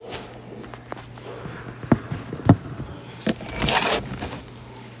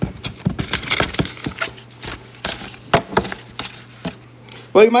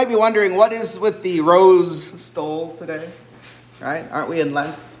Well, you might be wondering, what is with the rose stole today? Right? Aren't we in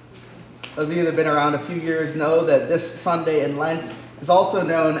Lent? Those of you that have been around a few years know that this Sunday in Lent is also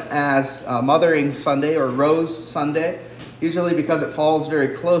known as Mothering Sunday or Rose Sunday, usually because it falls very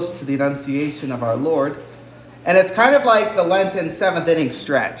close to the Annunciation of our Lord. And it's kind of like the Lenten seventh inning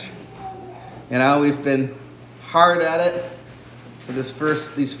stretch. You know, we've been hard at it for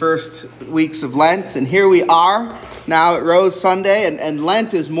these first weeks of Lent, and here we are now at Rose Sunday, and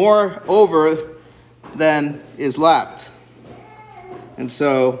Lent is more over than is left. And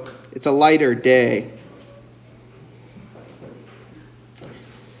so it's a lighter day.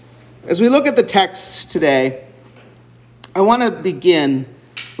 As we look at the text today, I want to begin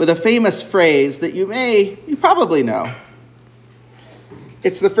with a famous phrase that you probably know.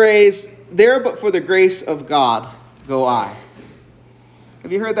 It's the phrase, "There but for the grace of God go I."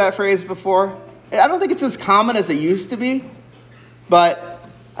 Have you heard that phrase before? I don't think it's as common as it used to be, but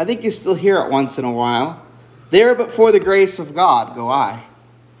I think you still hear it once in a while. "There but for the grace of God go I."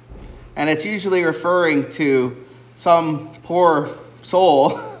 And it's usually referring to some poor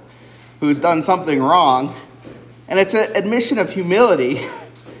soul who's done something wrong. And it's an admission of humility,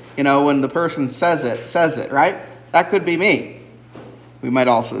 when the person says it, right? That could be me, we might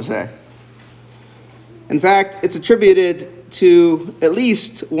also say. In fact, it's attributed to at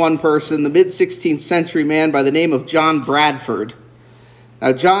least one person, the mid-16th century man by the name of John Bradford.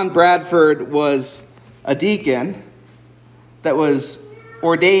 Now, John Bradford was a deacon that was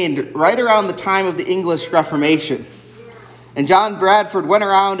ordained right around the time of the English Reformation. And John Bradford went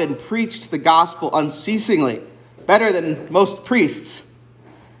around and preached the gospel unceasingly, better than most priests.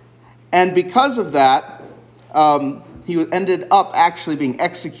 And because of that, he ended up actually being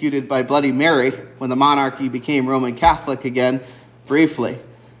executed by Bloody Mary when the monarchy became Roman Catholic again, briefly.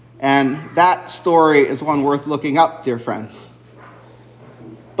 And that story is one worth looking up, dear friends.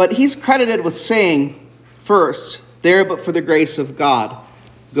 But he's credited with saying, first, "There but for the grace of God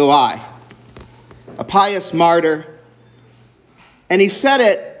go I." A pious martyr. And he said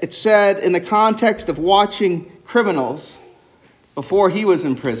it said in the context of watching criminals before he was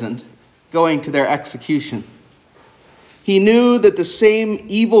imprisoned going to their execution. He knew that the same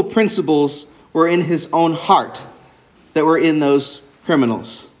evil principles were in his own heart that were in those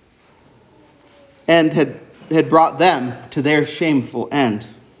criminals and had brought them to their shameful end.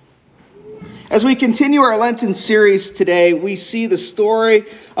 As we continue our Lenten series today, we see the story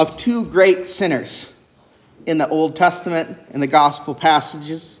of two great sinners in the Old Testament and the gospel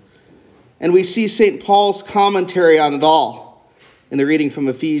passages. And we see St. Paul's commentary on it all in the reading from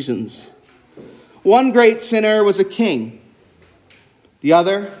Ephesians. One great sinner was a king. The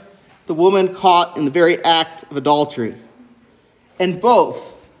other, the woman caught in the very act of adultery. And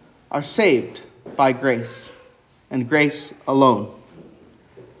both are saved by grace, and grace alone.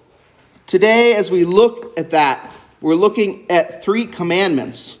 Today, as we look at that, we're looking at 3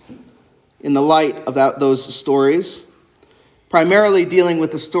 commandments in the light of those stories, primarily dealing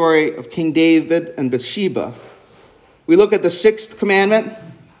with the story of King David and Bathsheba. We look at the 6th commandment,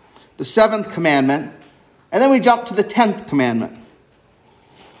 the 7th commandment, and then we jump to the 10th commandment.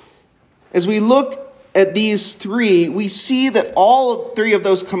 As we look at these 3, we see that all 3 of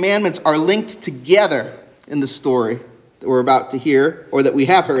those commandments are linked together in the story that we're about to hear, or that we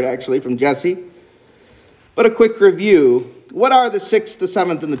have heard actually from Jesse. But a quick review. What are the 6th, the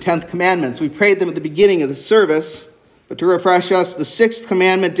 7th, and the 10th commandments? We prayed them at the beginning of the service, but to refresh us, the 6th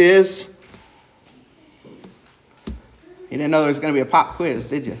commandment is... You didn't know there was going to be a pop quiz,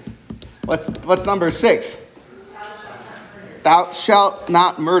 did you? What's number 6? Thou shalt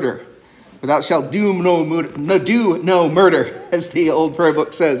not murder. Or thou shalt do no murder, as the old prayer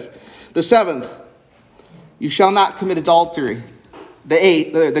book says. The 7th, you shall not commit adultery.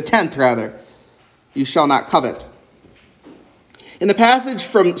 The 10th rather, you shall not covet. In the passage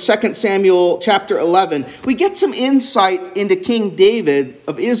from 2 Samuel chapter 11, we get some insight into King David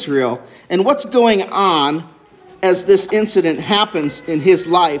of Israel and what's going on as this incident happens in his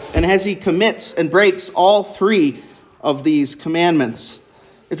life and as he commits and breaks all 3 of these commandments.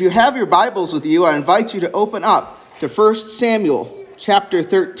 If you have your Bibles with you, I invite you to open up to 1 Samuel chapter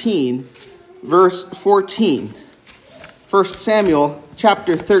 13, verse 14. 1 Samuel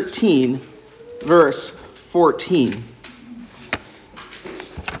chapter 13, verse 14.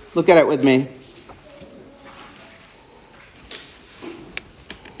 Look at it with me.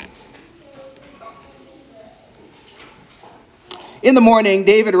 In the morning,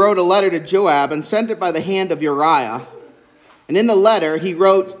 David wrote a letter to Joab and sent it by the hand of Uriah. And in the letter, he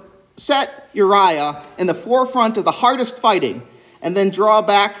wrote, "Set Uriah in the forefront of the hardest fighting, and then draw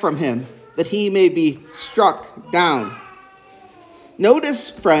back from him, that he may be struck down." Notice,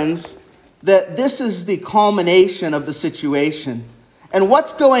 friends, that this is the culmination of the situation. And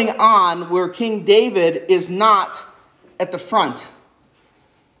what's going on where King David is not at the front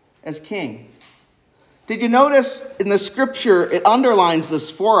as king? Did you notice in the scripture, it underlines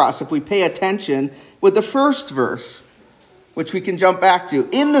this for us if we pay attention with the first verse, which we can jump back to.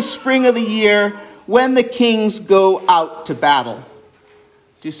 In the spring of the year, when the kings go out to battle.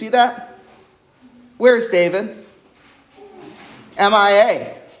 Do you see that? Where's David?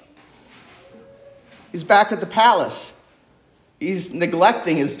 MIA. He's back at the palace. He's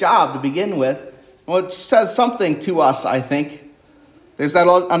neglecting his job to begin with, which says something to us, I think. There's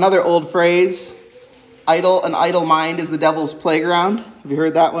another old phrase, an idle mind is the devil's playground. Have you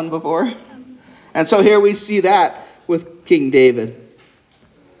heard that one before? And so here we see that with King David.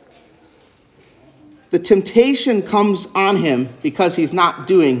 The temptation comes on him because he's not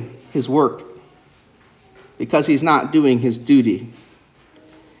doing his work, because he's not doing his duty.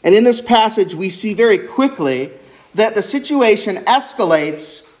 And in this passage, we see very quickly that the situation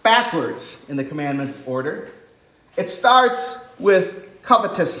escalates backwards in the commandments order. It starts with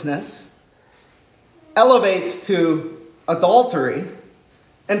covetousness, elevates to adultery,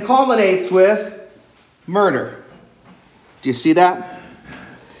 and culminates with murder. Do you see that?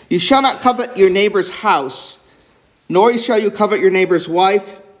 You shall not covet your neighbor's house, nor shall you covet your neighbor's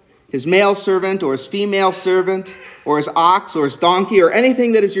wife, his male servant, or his female servant, or his ox, or his donkey, or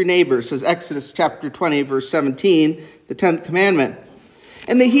anything that is your neighbor, says Exodus chapter 20, verse 17, the 10th commandment.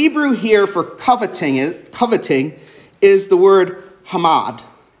 And the Hebrew here for coveting is the word hamad.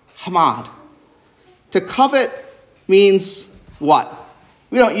 Hamad. To covet means what?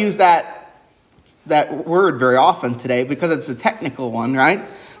 We don't use that word very often today because it's a technical one, right?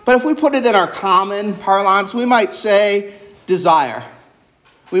 But if we put it in our common parlance, we might say desire.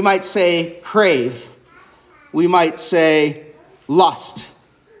 We might say crave. We might say lust.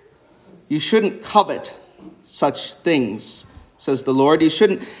 You shouldn't covet such things, says the Lord.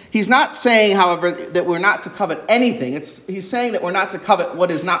 He's not saying, however, that we're not to covet anything. He's saying that we're not to covet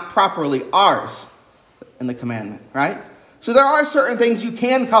what is not properly ours in the commandment, right? So there are certain things you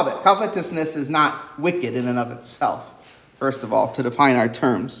can covet. Covetousness is not wicked in and of itself, first of all, to define our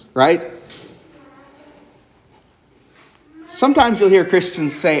terms, right? Sometimes you'll hear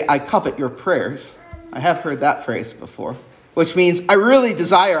Christians say, I covet your prayers. I have heard that phrase before, which means I really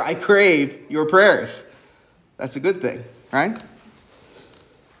desire, I crave your prayers. That's a good thing, right?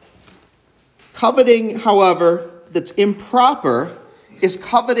 Coveting, however, that's improper is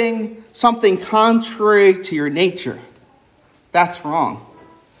coveting something contrary to your nature. That's wrong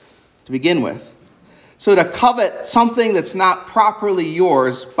to begin with. So to covet something that's not properly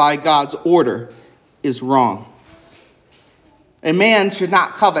yours by God's order is wrong. A man should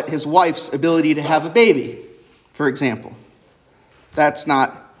not covet his wife's ability to have a baby, for example. That's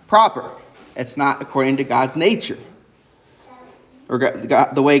not proper. It's not according to God's nature or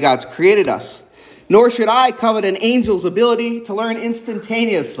the way God's created us. Nor should I covet an angel's ability to learn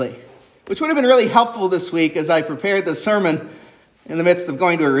instantaneously, which would have been really helpful this week as I prepared the sermon in the midst of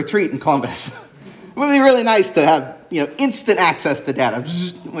going to a retreat in Columbus. It would be really nice to have, instant access to data.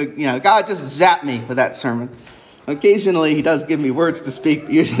 God just zapped me with that sermon. Occasionally, he does give me words to speak,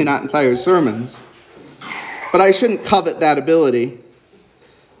 but usually not entire sermons. But I shouldn't covet that ability.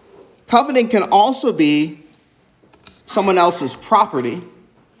 Coveting can also be someone else's property,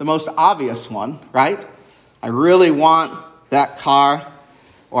 the most obvious one, right? I really want that car,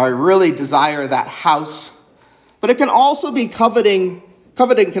 or I really desire that house. But it can also be coveting.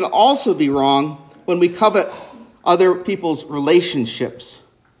 Coveting can also be wrong when we covet other people's relationships.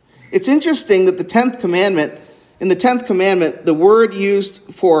 It's interesting that in the 10th commandment, the word used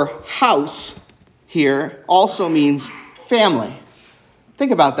for house here also means family.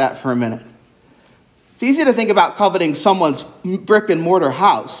 Think about that for a minute. It's easy to think about coveting someone's brick and mortar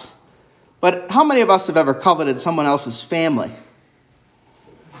house, but how many of us have ever coveted someone else's family?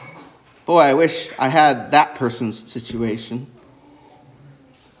 Boy, I wish I had that person's situation.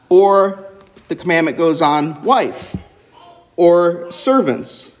 Or the commandment goes on, wife or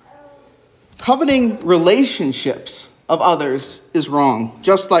servants. Coveting relationships of others is wrong,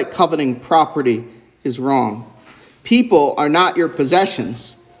 just like coveting property is wrong. People are not your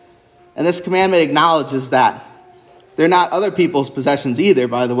possessions, and this commandment acknowledges that. They're not other people's possessions either,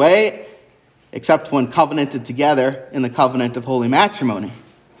 by the way, except when covenanted together in the covenant of holy matrimony.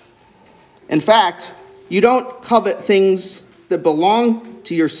 In fact, you don't covet things that belong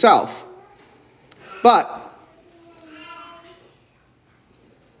to yourself, but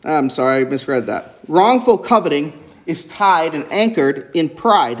I'm sorry, I misread that. Wrongful coveting is tied and anchored in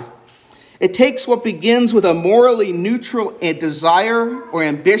pride. It takes what begins with a morally neutral desire or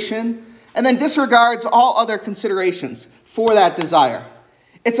ambition and then disregards all other considerations for that desire.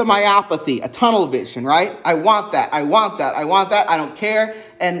 It's a myopathy, a tunnel vision, right? I want that, I want that, I want that, I don't care.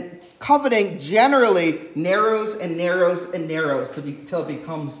 And coveting generally narrows and narrows and narrows until it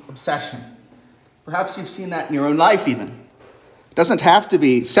becomes obsession. Perhaps you've seen that in your own life even. It doesn't have to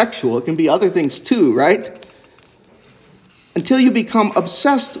be sexual, it can be other things too, right? Until you become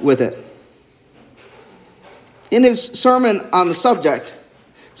obsessed with it. In his sermon on the subject,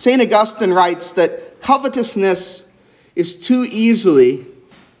 St. Augustine writes that covetousness is too easily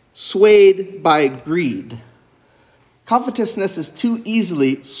swayed by greed. Covetousness is too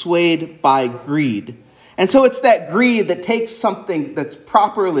easily swayed by greed. And so it's that greed that takes something that's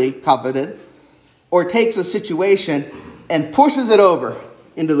properly coveted or takes a situation and pushes it over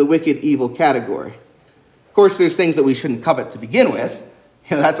into the wicked, evil category. Of course, there's things that we shouldn't covet to begin with.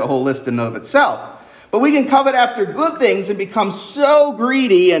 That's a whole list in and of itself. But we can covet after good things and become so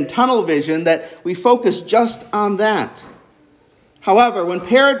greedy and tunnel vision that we focus just on that. However, when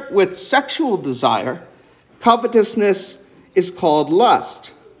paired with sexual desire, covetousness is called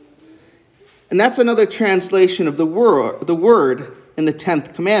lust. And that's another translation of the word in the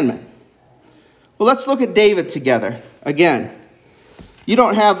 10th commandment. Well, let's look at David together again. You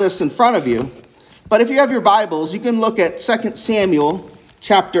don't have this in front of you, but if you have your Bibles, you can look at 2 Samuel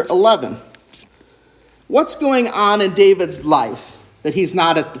chapter 11. What's going on in David's life that he's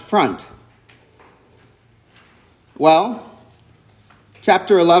not at the front? Well,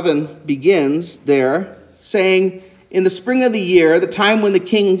 chapter 11 begins there saying, in the spring of the year, the time when the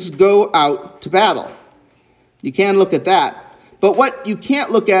kings go out to battle. You can look at that. But what you can't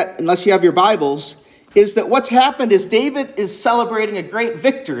look at, unless you have your Bibles, is that what's happened is David is celebrating a great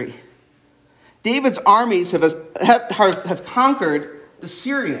victory. David's armies have conquered the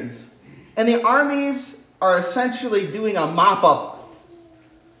Syrians. And the armies are essentially doing a mop-up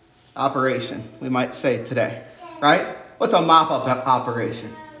operation, we might say today. Right? What's a mop-up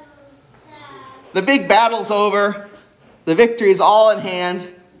operation? The big battle's over. The victory is all in hand.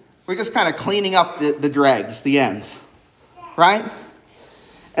 We're just kind of cleaning up the dregs, the ends. Right?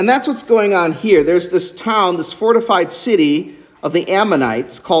 And that's what's going on here. There's this town, this fortified city of the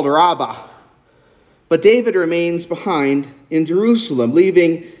Ammonites called Rabbah. But David remains behind in Jerusalem,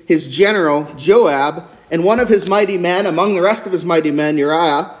 leaving his general Joab and one of his mighty men, among the rest of his mighty men,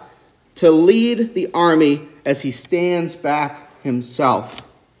 Uriah, to lead the army as he stands back himself.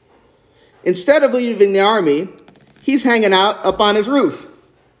 Instead of leaving the army, he's hanging out up on his roof,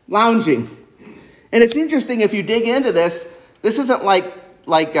 lounging. And it's interesting if you dig into this, this isn't like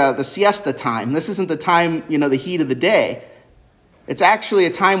the siesta time. This isn't the time, the heat of the day. It's actually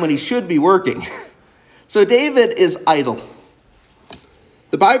a time when he should be working. So David is idle.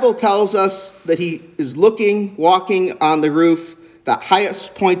 The Bible tells us that he is walking on the roof, the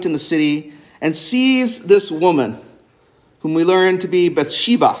highest point in the city, and sees this woman, whom we learn to be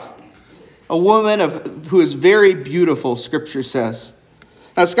Bathsheba, a woman who is very beautiful, Scripture says.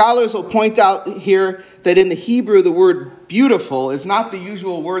 Now, scholars will point out here that in the Hebrew, the word beautiful is not the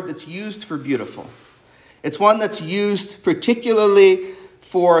usual word that's used for beautiful. It's one that's used particularly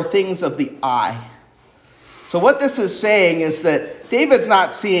for things of the eye. So what this is saying is that David's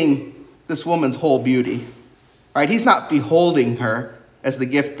not seeing this woman's whole beauty, right? He's not beholding her as the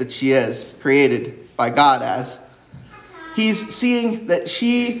gift that she is, created by God as. He's seeing that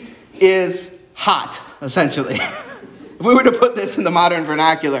she is hot, essentially. If we were to put this in the modern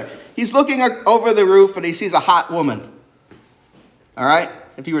vernacular, he's looking over the roof and he sees a hot woman. All right?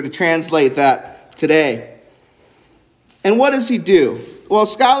 If you were to translate that today. And what does he do? Well,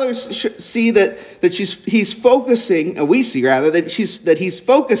 scholars see that he's focusing, and we see rather, that he's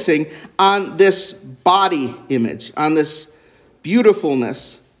focusing on this body image, on this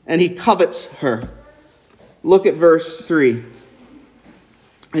beautifulness, and he covets her. Look at verse 3.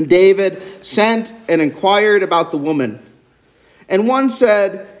 And David sent and inquired about the woman. And one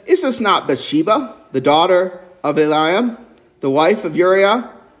said, "Is this not Bathsheba, the daughter of Eliam, the wife of Uriah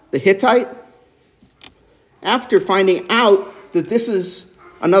the Hittite?" After finding out that this is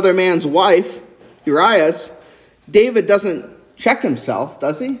another man's wife, Uriah's, David doesn't check himself,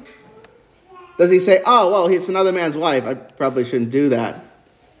 does he? Does he say, "Oh, well, it's another man's wife, I probably shouldn't do that"?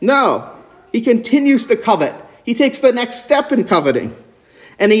 No, he continues to covet. He takes the next step in coveting.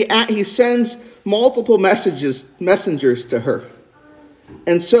 And he sends multiple messengers to her.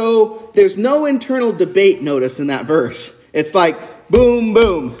 And so there's no internal debate, notice, in that verse. It's like, boom,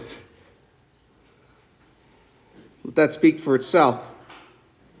 boom. Let that speak for itself.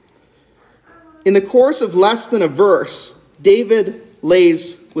 In the course of less than a verse, David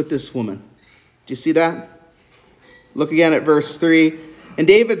lays with this woman. Do you see that? Look again at verse 3. And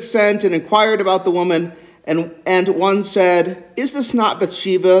David sent and inquired about the woman, and one said, "Is this not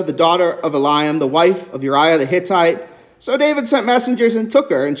Bathsheba, the daughter of Eliam, the wife of Uriah the Hittite?" So David sent messengers and took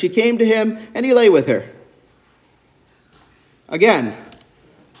her, and she came to him, and he lay with her. Again,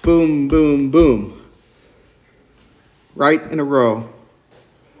 boom, boom, boom. Right in a row.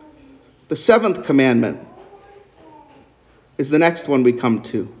 The seventh commandment is the next one we come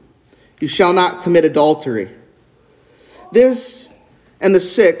to. You shall not commit adultery. This and the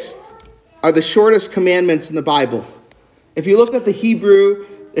sixth are the shortest commandments in the Bible. If you look at the Hebrew,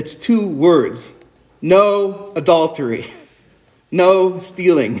 it's 2 words. No adultery. No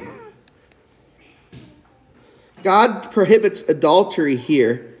stealing. God prohibits adultery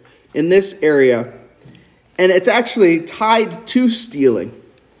here in this area, and it's actually tied to stealing.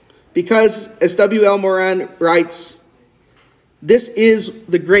 Because, as W.L. Moran writes, this is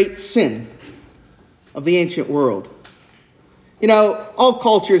the great sin of the ancient world. You know, all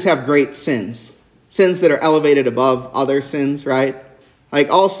cultures have great sins. Sins that are elevated above other sins, right?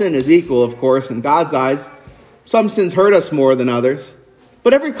 Like all sin is equal, of course, in God's eyes. Some sins hurt us more than others.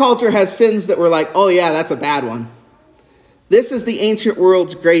 But every culture has sins that we're like, oh yeah, that's a bad one. This is the ancient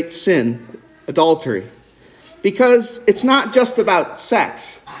world's great sin, adultery. Because it's not just about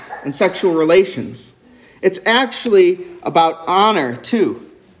sex and sexual relations. It's actually about honor, too,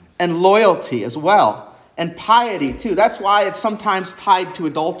 and loyalty as well. And piety, too. That's why it's sometimes tied to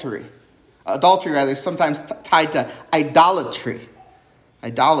adultery. Adultery, rather, is sometimes tied to idolatry.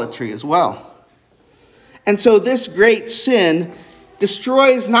 Idolatry as well. And so this great sin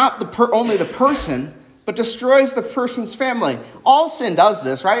destroys not only the person, but destroys the person's family. All sin does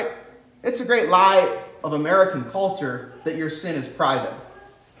this, right? It's a great lie of American culture that your sin is private.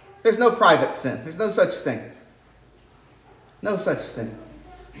 There's no private sin. There's no such thing. No such thing.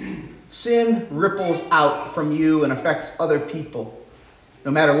 Sin ripples out from you and affects other people,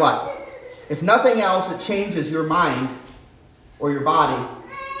 no matter what. If nothing else, it changes your mind or your body,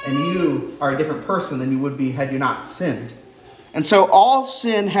 and you are a different person than you would be had you not sinned. And so all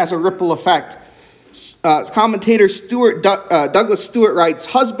sin has a ripple effect. Commentator Douglas Stewart writes,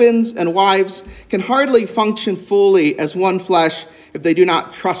 husbands and wives can hardly function fully as one flesh if they do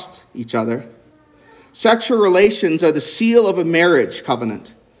not trust each other. Sexual relations are the seal of a marriage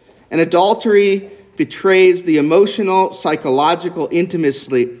covenant. And adultery betrays the emotional, psychological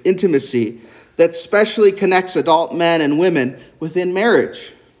intimacy that specially connects adult men and women within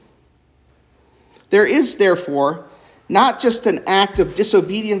marriage. There is, therefore, not just an act of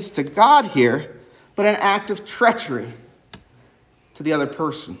disobedience to God here, but an act of treachery to the other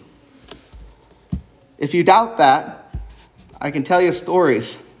person. If you doubt that, I can tell you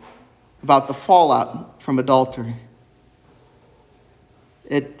stories about the fallout from adultery.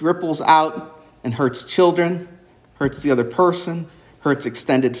 It ripples out and hurts children, hurts the other person, hurts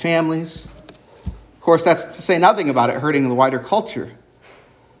extended families. Of course, that's to say nothing about it hurting the wider culture.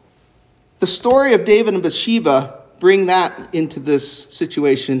 The story of David and Bathsheba bring that into this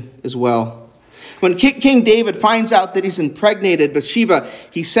situation as well. When King David finds out that he's impregnated Bathsheba,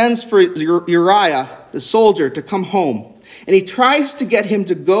 he sends for Uriah, the soldier, to come home. And he tries to get him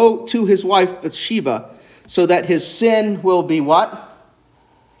to go to his wife Bathsheba so that his sin will be what?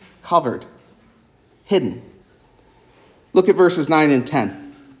 Covered. Hidden. Look at verses 9 and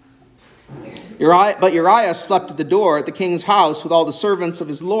 10. But Uriah slept at the door at the king's house with all the servants of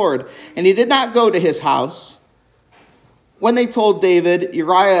his lord, and he did not go to his house. When they told David,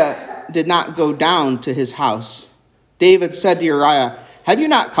 Uriah did not go down to his house. David said to Uriah, "Have you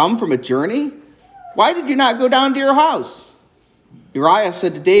not come from a journey? Why did you not go down to your house?" Uriah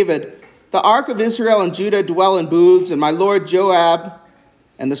said to David, "The ark of Israel and Judah dwell in booths, and my lord Joab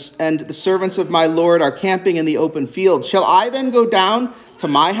and the servants of my lord are camping in the open field. Shall I then go down to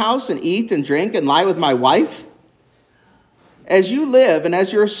my house and eat and drink and lie with my wife? As you live and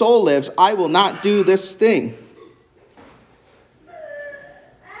as your soul lives, I will not do this thing."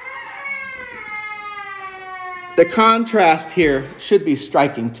 The contrast here should be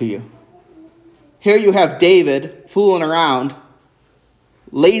striking to you. Here you have David fooling around,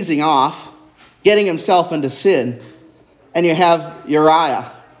 lazing off, getting himself into sin. And you have Uriah,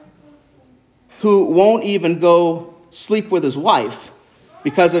 who won't even go sleep with his wife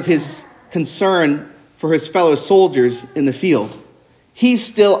because of his concern for his fellow soldiers in the field. He's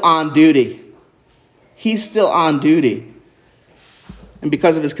still on duty. He's still on duty. And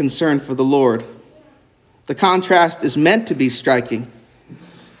because of his concern for the Lord. The contrast is meant to be striking.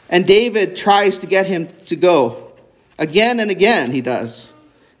 And David tries to get him to go. Again and again he does.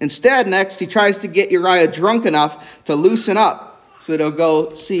 Instead, next, he tries to get Uriah drunk enough to loosen up so that he'll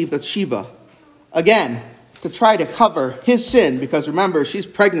go see Bathsheba. again, to try to cover his sin, because remember, she's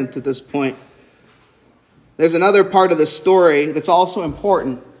pregnant at this point. There's another part of the story that's also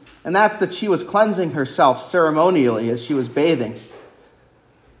important, and that's that she was cleansing herself ceremonially as she was bathing.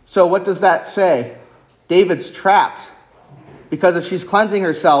 So what does that say? David's trapped, because if she's cleansing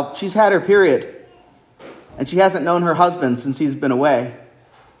herself, she's had her period, and she hasn't known her husband since he's been away.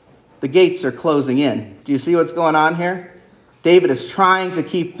 The gates are closing in. Do you see what's going on here? David is trying to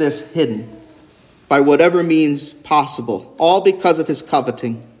keep this hidden by whatever means possible, all because of his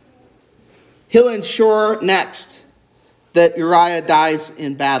coveting. He'll ensure next that Uriah dies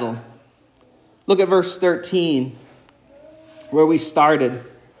in battle. Look at verse 13, where we started.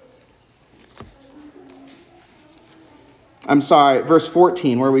 Verse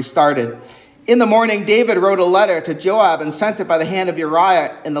 14, where we started. In the morning, David wrote a letter to Joab and sent it by the hand of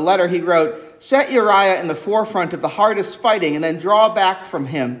Uriah. In the letter he wrote, "Set Uriah in the forefront of the hardest fighting, and then draw back from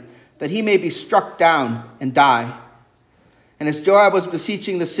him, that he may be struck down and die." And as Joab was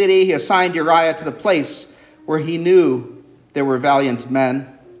besieging the city, he assigned Uriah to the place where he knew there were valiant men.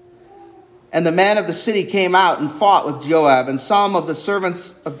 And the men of the city came out and fought with Joab, and some of the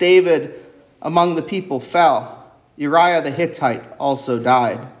servants of David among the people fell. Uriah the Hittite also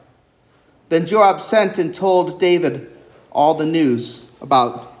died. Then Joab sent and told David all the news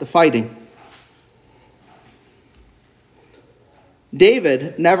about the fighting.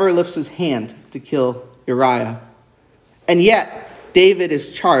 David never lifts his hand to kill Uriah. And yet, David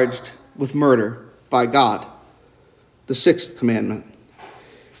is charged with murder by God. The sixth commandment.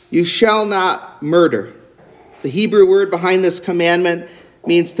 You shall not murder. The Hebrew word behind this commandment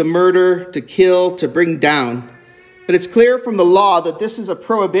means to murder, to kill, to bring down. But it's clear from the law that this is a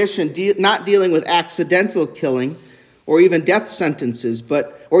prohibition not dealing with accidental killing or even death sentences,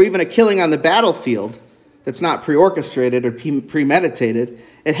 or even a killing on the battlefield that's not pre-orchestrated or premeditated.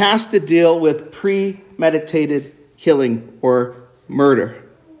 It has to deal with premeditated killing or murder.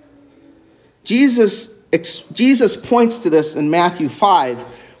 Jesus points to this in Matthew 5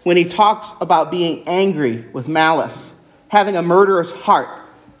 when he talks about being angry with malice, having a murderous heart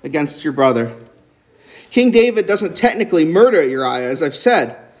against your brother. King David doesn't technically murder Uriah, as I've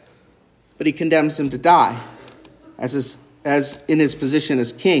said, but he condemns him to die as in his position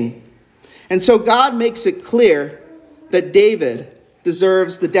as king. And so God makes it clear that David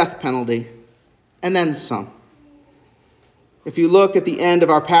deserves the death penalty, and then some. If you look at the end of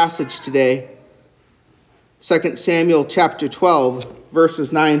our passage today, 2 Samuel chapter 12,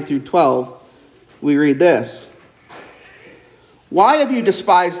 verses 9 through 12, we read this. Why have you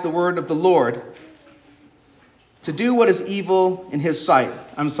despised the word of the Lord, to do what is evil in his sight?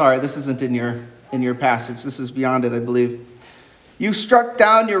 I'm sorry, this isn't in your passage. This is beyond it, I believe. You struck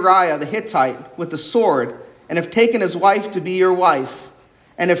down Uriah the Hittite with the sword, and have taken his wife to be your wife,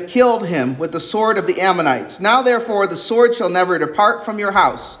 and have killed him with the sword of the Ammonites. Now therefore the sword shall never depart from your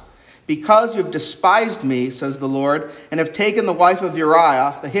house, because you have despised me, says the Lord, and have taken the wife of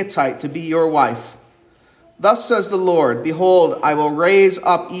Uriah the Hittite to be your wife. Thus says the Lord, behold, I will raise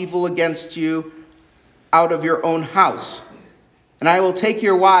up evil against you out of your own house, and I will take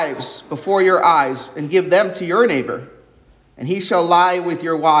your wives before your eyes and give them to your neighbor, and he shall lie with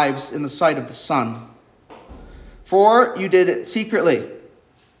your wives in the sight of the sun. For you did it secretly,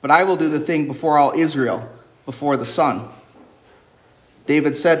 but I will do the thing before all Israel, before the sun.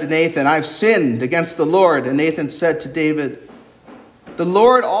 David said to Nathan, I've sinned against the Lord. And Nathan said to David, the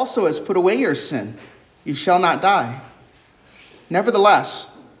Lord also has put away your sin. You shall not die. Nevertheless,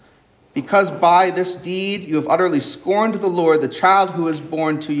 because by this deed you have utterly scorned the Lord, the child who is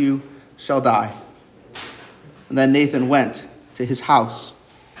born to you shall die. And then Nathan went to his house.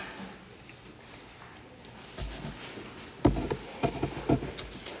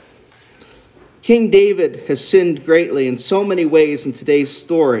 King David has sinned greatly in so many ways in today's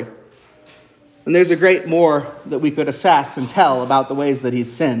story. And there's a great more that we could assess and tell about the ways that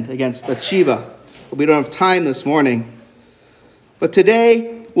he's sinned against Bathsheba. But we don't have time this morning. But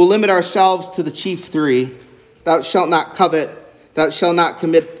today, we'll limit ourselves to the chief three. Thou shalt not covet, thou shalt not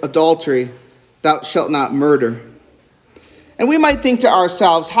commit adultery, thou shalt not murder. And we might think to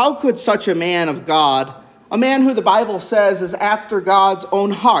ourselves, how could such a man of God, a man who the Bible says is after God's own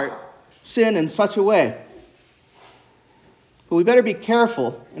heart, sin in such a way? But we better be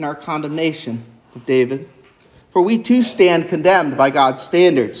careful in our condemnation of David, for we too stand condemned by God's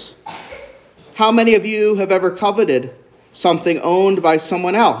standards. How many of you have ever coveted something owned by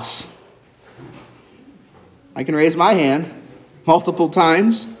someone else? I can raise my hand multiple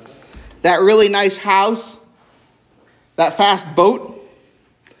times. That really nice house, that fast boat,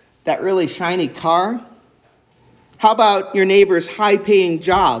 that really shiny car. How about your neighbor's high-paying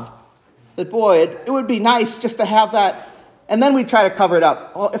job that, boy, it would be nice just to have that. And then we try to cover it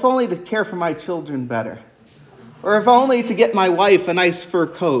up. Well, if only to care for my children better. Or if only to get my wife a nice fur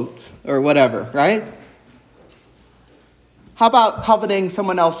coat or whatever, right? How about coveting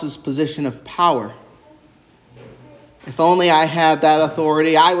someone else's position of power? If only I had that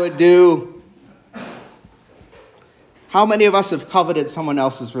authority, I would do. How many of us have coveted someone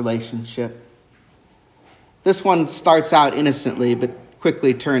else's relationship? This one starts out innocently, but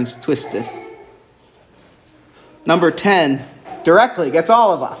quickly turns twisted. Number 10 directly gets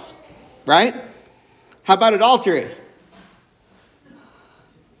all of us, right? How about adultery?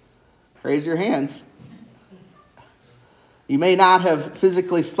 Raise your hands. You may not have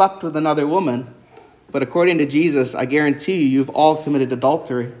physically slept with another woman, but according to Jesus, I guarantee you've all committed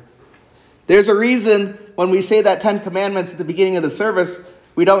adultery. There's a reason when we say that 10 commandments at the beginning of the service,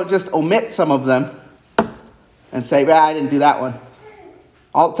 we don't just omit some of them and say, well, I didn't do that one.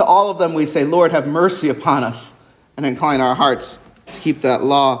 To all of them we say, Lord, have mercy upon us, and incline our hearts to keep that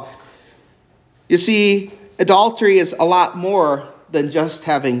law. You see, adultery is a lot more than just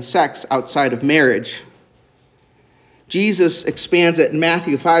having sex outside of marriage. Jesus expands it in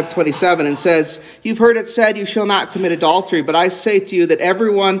Matthew 5:27 and says, you've heard it said, you shall not commit adultery, but I say to you that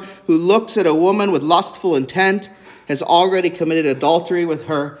everyone who looks at a woman with lustful intent has already committed adultery with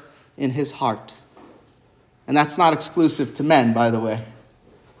her in his heart. And that's not exclusive to men, by the way.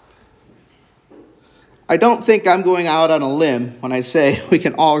 I don't think I'm going out on a limb when I say we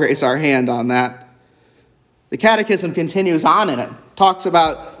can all raise our hand on that. The Catechism continues on in it, talks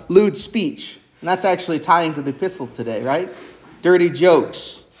about lewd speech. And that's actually tying to the epistle today, right? Dirty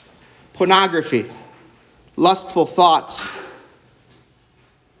jokes, pornography, lustful thoughts.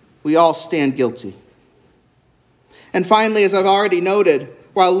 We all stand guilty. And finally, as I've already noted,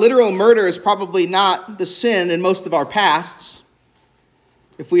 while literal murder is probably not the sin in most of our pasts,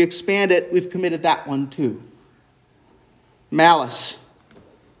 if we expand it, we've committed that one too. Malice.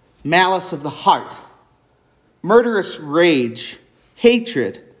 Malice of the heart. Murderous rage.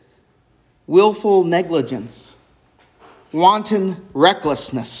 Hatred. Willful negligence, wanton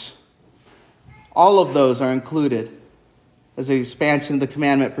recklessness. All of those are included as an expansion of the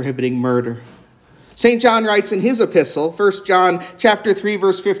commandment prohibiting murder. St. John writes in his epistle, 1 John chapter 3,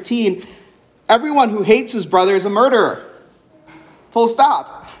 verse 15, everyone who hates his brother is a murderer. Full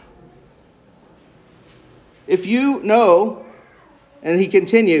stop. If you know, and he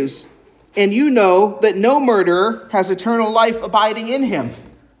continues, and you know that no murderer has eternal life abiding in him.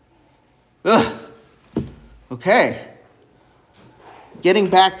 Ugh. Okay. Getting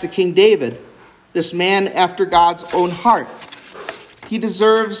back to King David, this man after God's own heart. He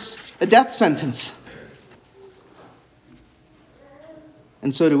deserves a death sentence.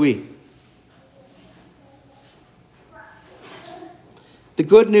 And so do we. The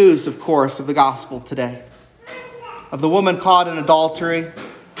good news, of course, of the gospel today, of the woman caught in adultery,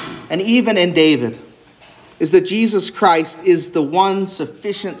 and even in David, is that Jesus Christ is the one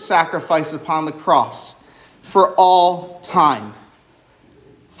sufficient sacrifice upon the cross for all time.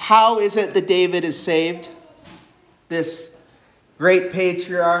 How is it that David is saved? This great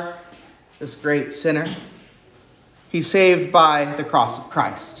patriarch, this great sinner. He's saved by the cross of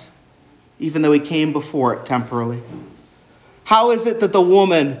Christ, even though he came before it temporarily. How is it that the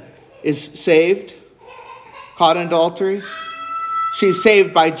woman is saved, caught in adultery? She's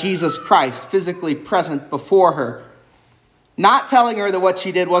saved by Jesus Christ, physically present before her. Not telling her that what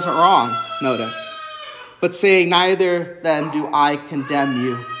she did wasn't wrong, notice, but saying, neither then do I condemn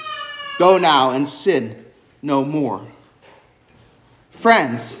you. Go now and sin no more.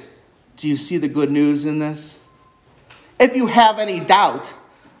 Friends, do you see the good news in this? If you have any doubt,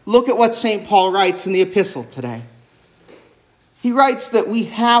 look at what St. Paul writes in the epistle today. He writes that we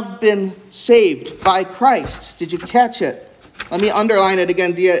have been saved by Christ. Did you catch it? Let me underline it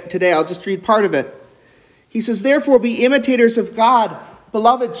again today. I'll just read part of it. He says, therefore be imitators of God,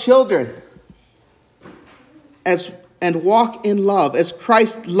 beloved children, and walk in love, as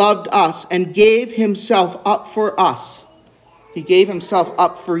Christ loved us and gave himself up for us. He gave himself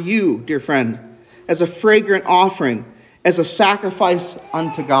up for you, dear friend, as a fragrant offering, as a sacrifice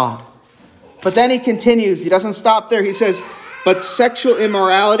unto God. But then he continues. He doesn't stop there. He says, but sexual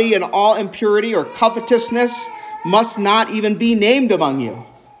immorality and all impurity or covetousness must not even be named among you.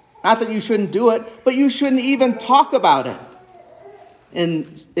 Not that you shouldn't do it, but you shouldn't even talk about it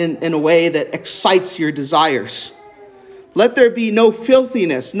in a way that excites your desires. Let there be no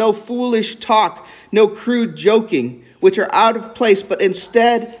filthiness, no foolish talk, no crude joking, which are out of place, but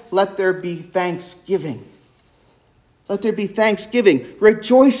instead let there be thanksgiving. Let there be thanksgiving,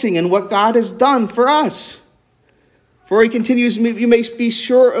 rejoicing in what God has done for us. For he continues, you may be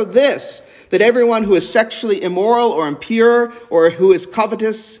sure of this, that everyone who is sexually immoral or impure or who is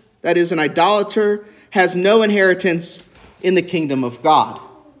covetous, that is an idolater, has no inheritance in the kingdom of God.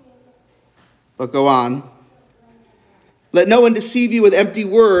 But go on. Let no one deceive you with empty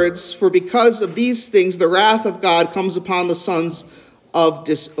words, for because of these things the wrath of God comes upon the sons of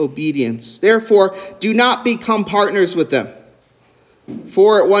disobedience. Therefore, do not become partners with them.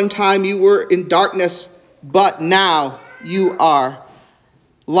 For at one time you were in darkness, but now you are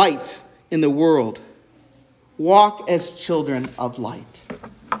light in the world. Walk as children of light.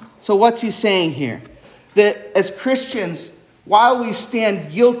 So what's he saying here? That as Christians, while we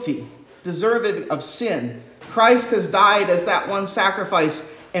stand guilty, deserving of sin, Christ has died as that one sacrifice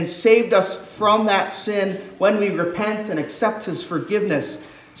and saved us from that sin when we repent and accept his forgiveness,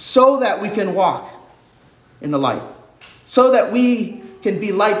 so that we can walk in the light, so that we can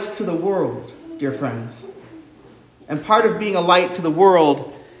be lights to the world, dear friends. And part of being a light to the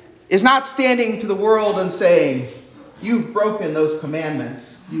world is not standing to the world and saying, you've broken those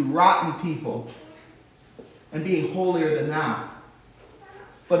commandments, you rotten people, and being holier than thou.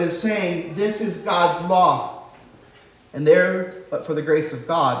 But is saying, this is God's law. And there, but for the grace of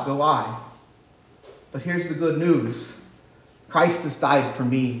God, go I. But here's the good news. Christ has died for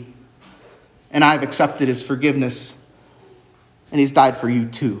me. And I've accepted his forgiveness. And he's died for you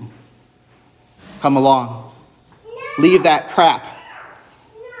too. Come along. Leave that crap.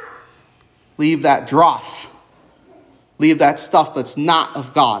 Leave that dross. Leave that stuff that's not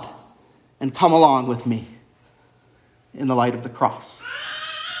of God. And come along with me in the light of the cross.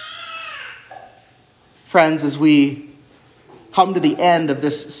 Friends, as we come to the end of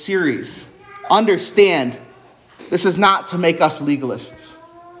this series, understand this is not to make us legalists.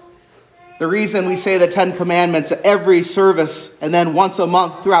 The reason we say the 10 Commandments at every service and then once a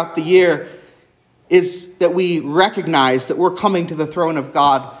month throughout the year is that we recognize that we're coming to the throne of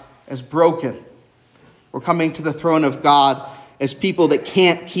God as broken. We're coming to the throne of God as people that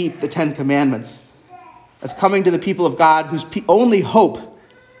can't keep the 10 Commandments. As coming to the people of God whose only hope,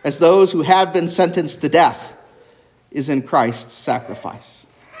 as those who have been sentenced to death, is in Christ's sacrifice.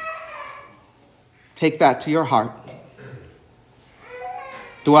 Take that to your heart.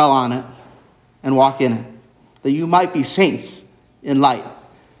 Dwell on it and walk in it, that you might be saints in light,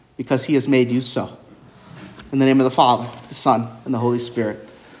 because he has made you so. In the name of the Father, the Son, and the Holy Spirit.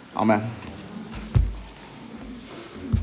 Amen.